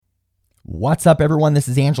What's up, everyone? This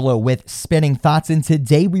is Angelo with Spinning Thoughts, and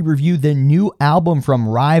today we review the new album from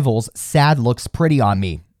Rivals, Sad Looks Pretty on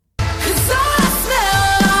Me.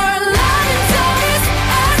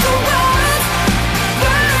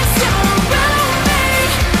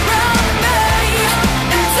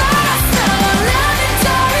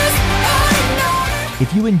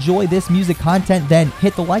 If you enjoy this music content, then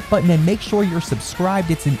hit the like button and make sure you're subscribed.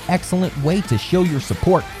 It's an excellent way to show your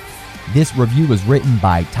support. This review was written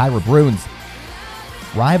by Tyra Bruins.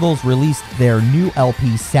 Rivals released their new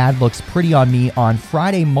LP, Sad Looks Pretty on Me, on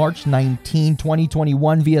Friday, March 19,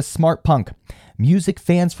 2021 via Smart Punk. Music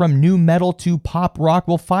fans from nu metal to pop rock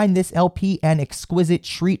will find this LP an exquisite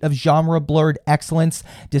treat of genre-blurred excellence,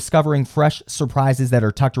 discovering fresh surprises that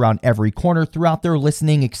are tucked around every corner throughout their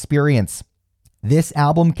listening experience. This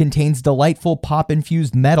album contains delightful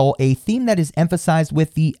pop-infused metal, a theme that is emphasized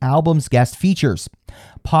with the album's guest features.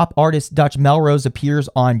 Pop artist Dutch Melrose appears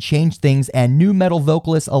on Change Things, and nu metal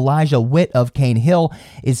vocalist Elijah Witt of Cane Hill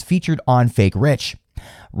is featured on Fake Rich.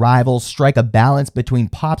 Rivals strike a balance between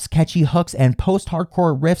pop's catchy hooks and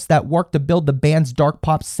post-hardcore riffs that work to build the band's dark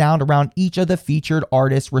pop sound around each of the featured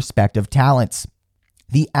artists' respective talents.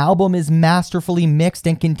 The album is masterfully mixed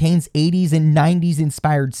and contains 80s and 90s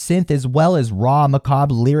inspired synth, as well as raw,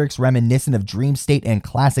 macabre lyrics reminiscent of Dream State and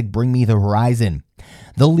classic Bring Me the Horizon.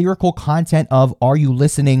 The lyrical content of Are You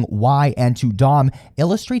Listening, Why, and To Dom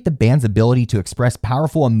illustrate the band's ability to express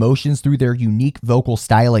powerful emotions through their unique vocal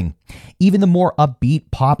styling. Even the more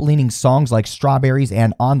upbeat, pop-leaning songs like Strawberries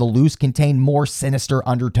and On the Loose contain more sinister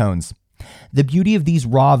undertones. The beauty of these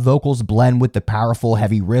raw vocals blend with the powerful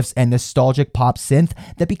heavy riffs and nostalgic pop synth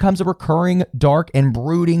that becomes a recurring, dark, and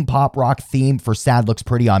brooding pop rock theme for Sad Looks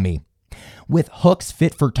Pretty on Me. With hooks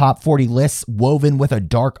fit for top 40 lists woven with a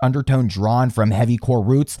dark undertone drawn from heavy core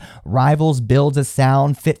roots, Rivals builds a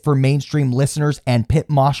sound fit for mainstream listeners and pit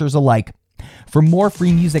moshers alike. For more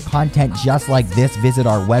free music content just like this, visit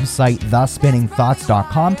our website,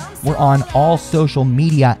 thespinningthoughts.com. We're on all social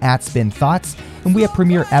media at Spin Thoughts, and we have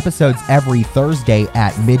premiere episodes every Thursday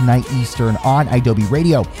at midnight Eastern on Adobe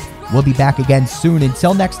Radio. We'll be back again soon.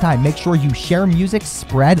 Until next time, make sure you share music,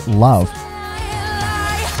 spread love.